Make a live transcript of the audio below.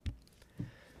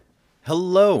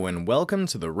Hello and welcome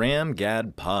to the Ram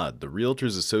Gad Pod, the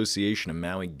Realtors Association of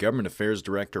Maui Government Affairs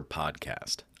Director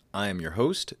podcast. I am your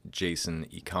host, Jason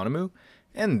Economou,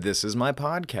 and this is my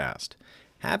podcast.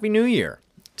 Happy New Year!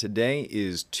 Today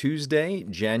is Tuesday,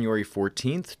 January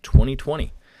 14th,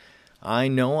 2020. I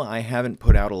know I haven't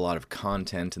put out a lot of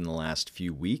content in the last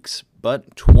few weeks,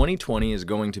 but 2020 is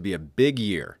going to be a big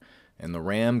year. And the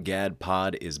Ram Gad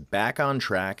Pod is back on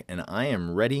track, and I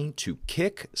am ready to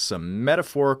kick some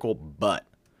metaphorical butt.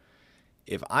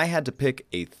 If I had to pick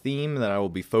a theme that I will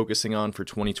be focusing on for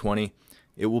 2020,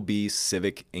 it will be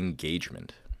civic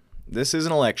engagement. This is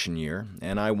an election year,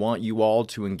 and I want you all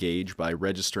to engage by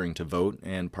registering to vote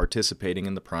and participating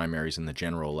in the primaries in the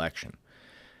general election.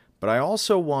 But I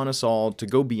also want us all to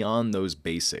go beyond those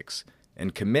basics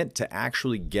and commit to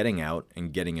actually getting out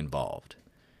and getting involved.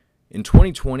 In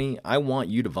 2020, I want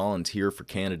you to volunteer for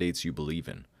candidates you believe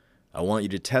in. I want you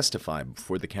to testify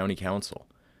before the county council.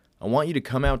 I want you to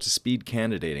come out to speed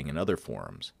candidating and other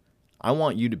forums. I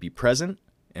want you to be present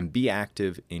and be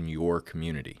active in your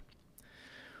community.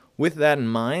 With that in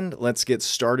mind, let's get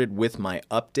started with my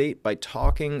update by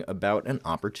talking about an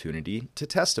opportunity to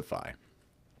testify.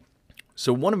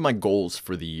 So one of my goals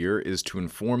for the year is to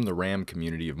inform the RAM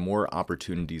community of more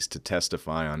opportunities to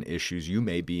testify on issues you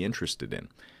may be interested in,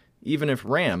 even if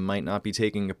RAM might not be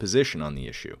taking a position on the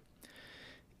issue.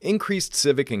 Increased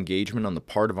civic engagement on the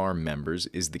part of our members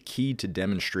is the key to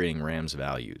demonstrating RAM's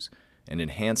values and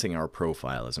enhancing our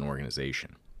profile as an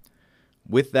organization.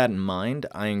 With that in mind,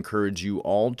 I encourage you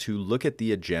all to look at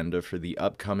the agenda for the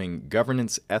upcoming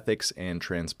Governance, Ethics, and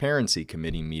Transparency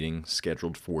Committee meeting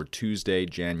scheduled for Tuesday,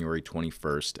 January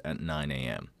 21st at 9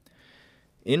 a.m.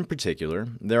 In particular,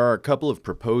 there are a couple of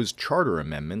proposed charter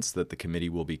amendments that the committee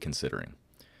will be considering.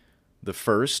 The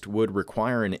first would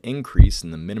require an increase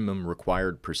in the minimum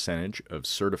required percentage of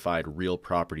certified real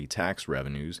property tax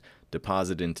revenues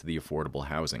deposited into the Affordable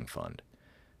Housing Fund.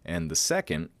 And the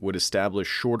second would establish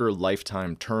shorter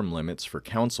lifetime term limits for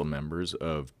council members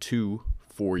of 2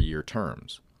 4-year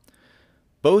terms.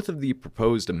 Both of the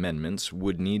proposed amendments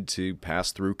would need to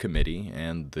pass through committee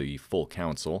and the full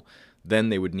council, then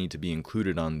they would need to be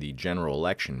included on the general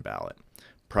election ballot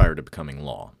prior to becoming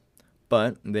law.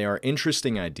 But they are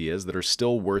interesting ideas that are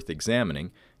still worth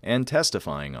examining and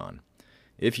testifying on.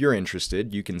 If you're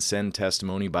interested, you can send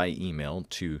testimony by email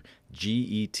to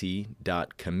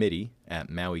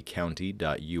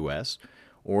get.committee@mauicounty.us,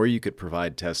 or you could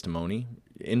provide testimony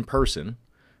in person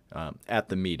at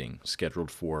the meeting scheduled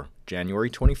for January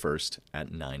 21st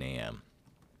at 9 a.m.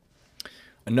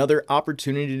 Another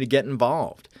opportunity to get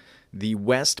involved. The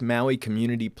West Maui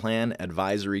Community Plan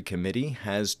Advisory Committee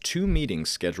has 2 meetings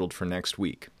scheduled for next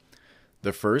week.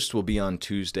 The first will be on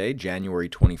Tuesday, January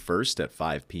 21st at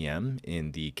 5 p.m.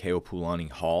 in the Keopulani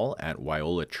Hall at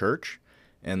Waiola Church,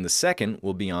 and the second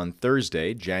will be on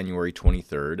Thursday, January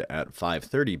 23rd at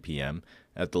 5:30 p.m.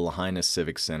 at the Lahaina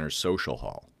Civic Center Social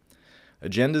Hall.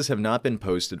 Agendas have not been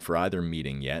posted for either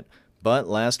meeting yet, but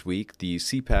last week, the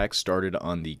CPAC started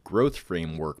on the growth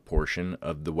framework portion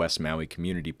of the West Maui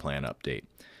Community Plan update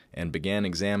and began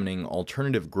examining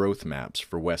alternative growth maps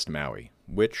for West Maui,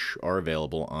 which are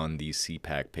available on the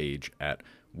CPAC page at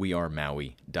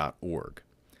wearemaui.org.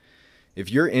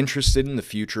 If you're interested in the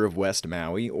future of West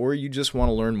Maui, or you just want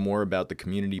to learn more about the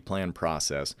community plan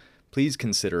process, please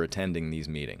consider attending these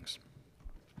meetings.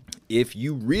 If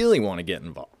you really want to get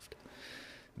involved,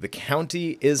 the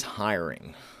county is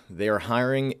hiring. They are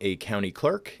hiring a county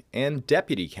clerk and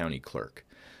deputy county clerk.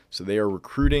 So they are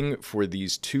recruiting for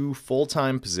these 2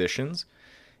 full-time positions.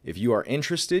 If you are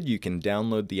interested, you can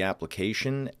download the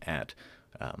application at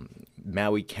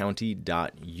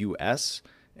mauicounty.us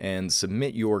and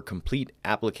submit your complete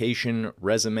application,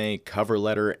 resume, cover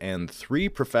letter, and 3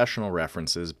 professional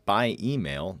references by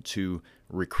email to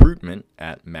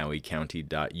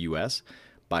recruitment@mauicounty.us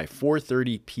by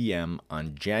 4:30 p.m.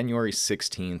 on January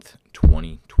 16th,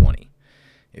 2020.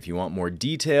 If you want more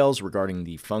details regarding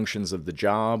the functions of the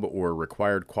job or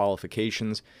required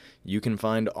qualifications, you can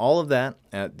find all of that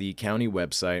at the county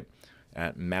website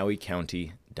at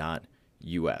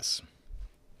mauicounty.us.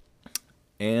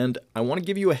 And I want to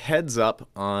give you a heads up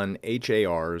on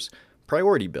HAR's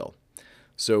priority bill.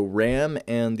 So RAM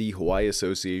and the Hawaii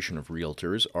Association of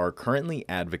Realtors are currently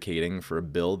advocating for a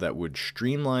bill that would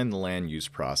streamline the land use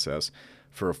process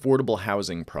for affordable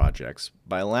housing projects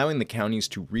by allowing the counties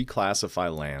to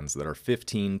reclassify lands that are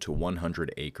 15 to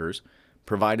 100 acres,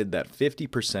 provided that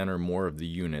 50% or more of the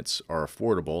units are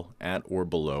affordable at or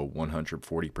below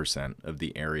 140% of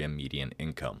the area median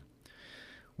income.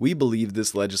 We believe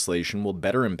this legislation will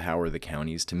better empower the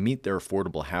counties to meet their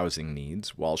affordable housing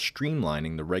needs while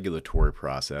streamlining the regulatory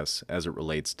process as it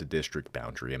relates to district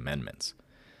boundary amendments.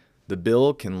 The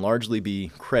bill can largely be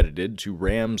credited to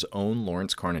RAM's own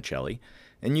Lawrence Carnicelli,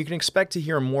 and you can expect to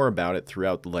hear more about it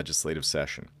throughout the legislative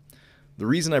session. The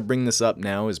reason I bring this up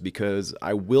now is because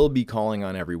I will be calling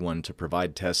on everyone to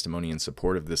provide testimony in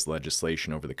support of this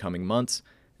legislation over the coming months,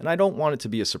 and I don't want it to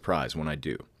be a surprise when I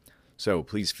do. So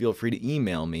please feel free to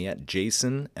email me at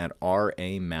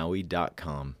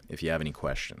jason@ramaui.com if you have any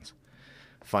questions.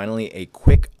 Finally, a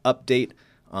quick update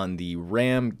on the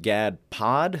Ram Gad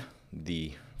Pod.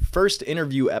 The first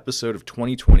interview episode of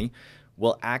 2020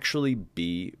 will actually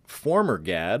be former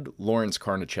GAD Lawrence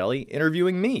Carnicelli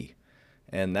interviewing me,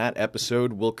 and that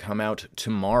episode will come out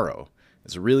tomorrow.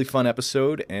 It's a really fun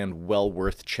episode and well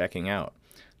worth checking out.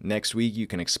 Next week, you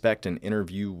can expect an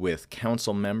interview with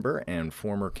council member and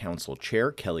former council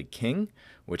chair Kelly King,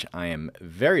 which I am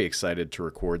very excited to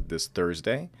record this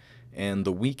Thursday. And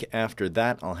the week after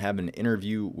that, I'll have an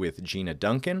interview with Gina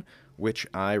Duncan, which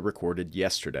I recorded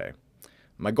yesterday.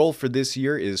 My goal for this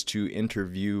year is to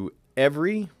interview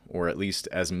every, or at least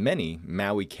as many,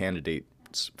 Maui candidates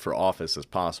for office as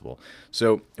possible.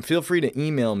 So feel free to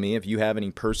email me if you have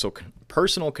any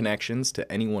personal connections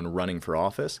to anyone running for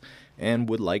office and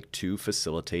would like to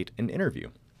facilitate an interview.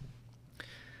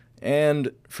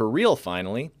 And for real,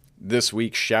 finally, this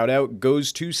week's shout out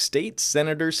goes to State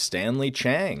Senator Stanley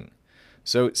Chang.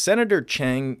 So Senator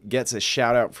Chang gets a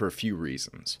shout out for a few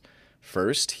reasons.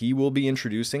 First, he will be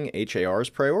introducing HAR's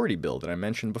priority bill that I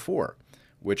mentioned before,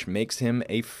 which makes him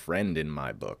a friend in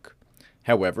my book.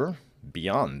 However,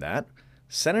 beyond that,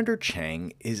 Senator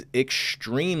Chang is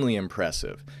extremely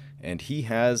impressive, and he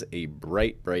has a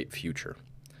bright future.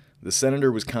 The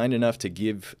senator was kind enough to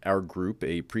give our group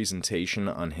a presentation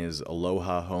on his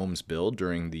Aloha Homes bill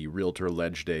during the Realtor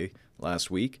Ledge Day last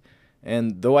week,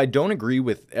 and though I don't agree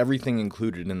with everything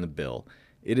included in the bill,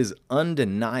 it is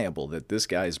undeniable that this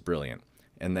guy is brilliant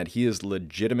and that he is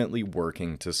legitimately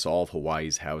working to solve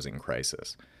Hawaii's housing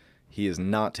crisis. He is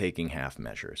not taking half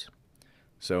measures.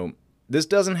 So, this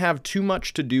doesn't have too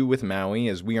much to do with Maui,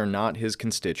 as we are not his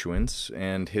constituents,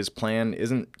 and his plan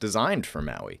isn't designed for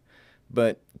Maui.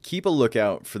 But keep a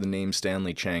lookout for the name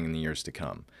Stanley Chang in the years to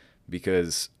come,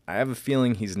 because I have a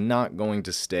feeling he's not going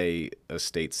to stay a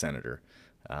state senator.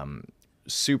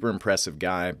 Super impressive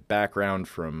guy, background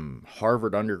from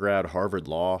Harvard undergrad, Harvard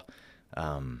Law,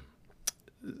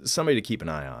 somebody to keep an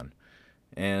eye on.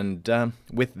 And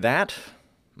with that,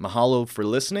 mahalo for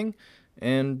listening,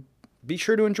 and be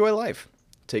sure to enjoy life.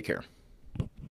 Take care.